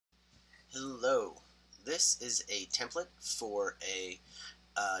Hello, this is a template for a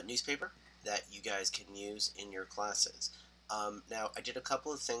newspaper that you guys can use in your classes. Now, I did a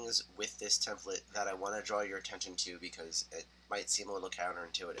couple of things with this template that I want to draw your attention to because it might seem a little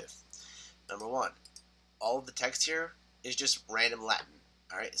counterintuitive. Number one, all of the text here is just random Latin.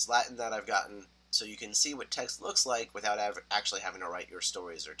 Alright, it's Latin that I've gotten so you can see what text looks like without actually having to write your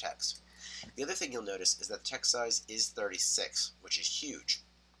stories or text. The other thing you'll notice is that the text size is 36, which is huge.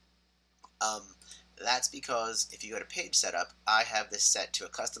 That's because if you go to page setup, I have this set to a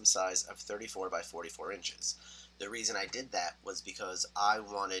custom size of 34 by 44 inches. The reason I did that was because I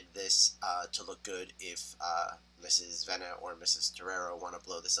wanted this to look good if Mrs. Venna or Mrs. Torero want to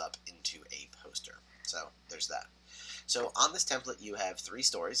blow this up into a poster. So there's that. So on this template you have three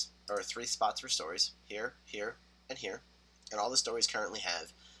stories, or three spots for stories, here, here, and here. And all the stories currently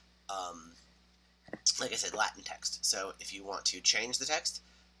have, like I said, Latin text. So if you want to change the text,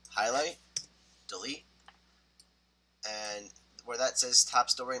 highlight, delete, and where that says top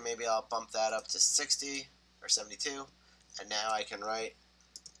story, maybe I'll bump that up to 60 or 72, and now I can write,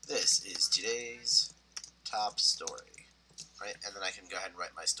 this is today's top story, right? And then I can go ahead and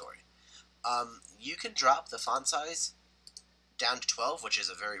write my story. You can drop the font size down to 12, which is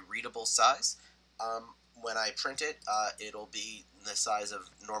a very readable size. When I print it, it'll be the size of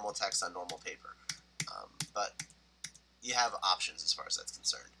normal text on normal paper, but you have options as far as that's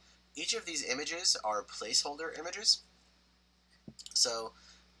concerned. Each of these images are placeholder images. So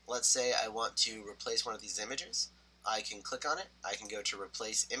let's say I want to replace one of these images. I can click on it. I can go to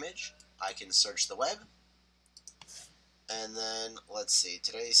replace image. I can search the web. And then let's see,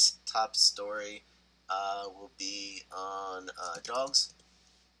 today's top story will be on dogs.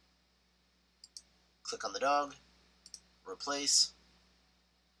 Click on the dog. Replace.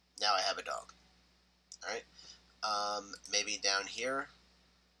 Now I have a dog. Alright. Maybe down here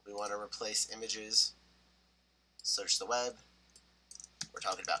we want to replace images, search the web. We're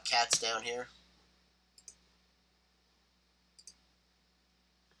talking about cats down here.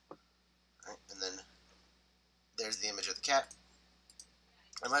 Right, and then there's the image of the cat.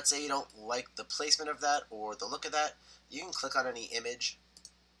 And let's say you don't like the placement of that or the look of that, you can click on any image.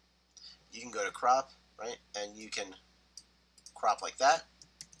 You can go to crop, right, and you can crop like that.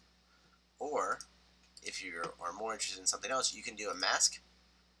 Or if you are more interested in something else, you can do a mask.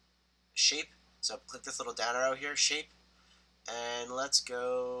 Shape, so click this little down arrow here, shape, and let's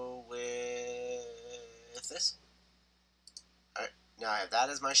go with this. Alright, now I have that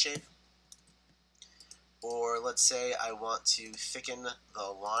as my shape. Or let's say I want to thicken the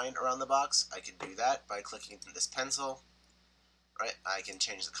line around the box. I can do that by clicking this pencil. Right, I can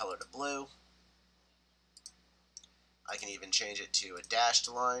change the color to blue. I can even change it to a dashed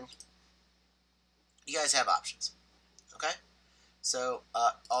line. You guys have options, okay? So,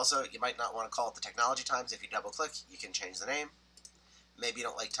 also, you might not want to call it the Technology Times. If you double-click, you can change the name. Maybe you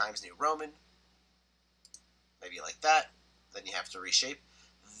don't like Times New Roman. Maybe you like that. Then you have to reshape.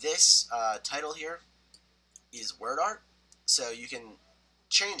 This title here is word art, so you can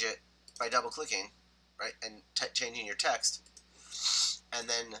change it by double-clicking, right, and changing your text, and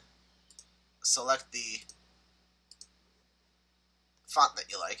then select the font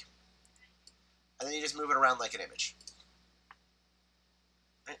that you like, and then you just move it around like an image.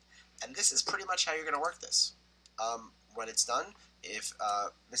 And this is pretty much how you're going to work this. When it's done, if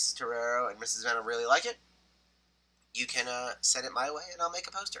Mrs. Torero and Mrs. Venna really like it, you can send it my way and I'll make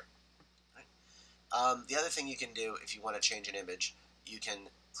a poster. Right? The other thing you can do if you want to change an image, you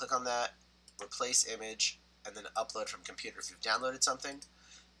can click on that, replace image, and then upload from computer if you've downloaded something.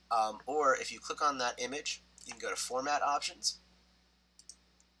 Or if you click on that image, you can go to format options.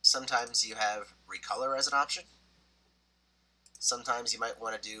 Sometimes you have recolor as an option. Sometimes you might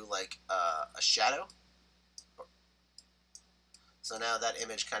want to do like a shadow. So now that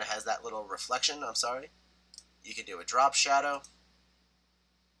image kind of has that little reflection, I'm sorry. You can do a drop shadow.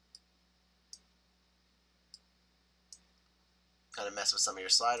 Kind of mess with some of your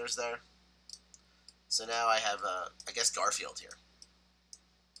sliders there. So now I have, I guess, Garfield here.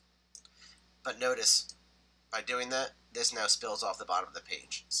 But notice, by doing that, this now spills off the bottom of the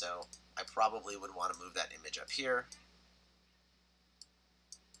page. So I probably would want to move that image up here.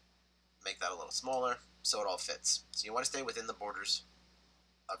 Make that a little smaller so it all fits. So you want to stay within the borders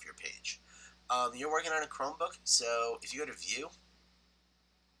of your page. You're working on a Chromebook, so if you go to View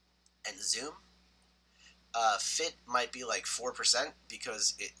and Zoom, fit might be like 4%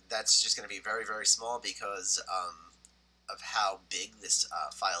 because that's just going to be very, very small because of how big this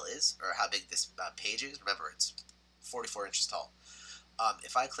file is, or how big this page is. Remember, it's 44 inches tall.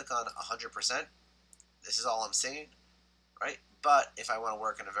 If I click on 100%, this is all I'm seeing, right? But if I want to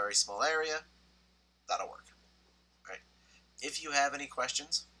work in a very small area, that'll work. All right. If you have any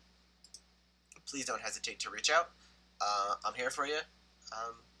questions, please don't hesitate to reach out. I'm here for you.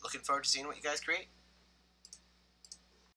 Looking forward to seeing what you guys create.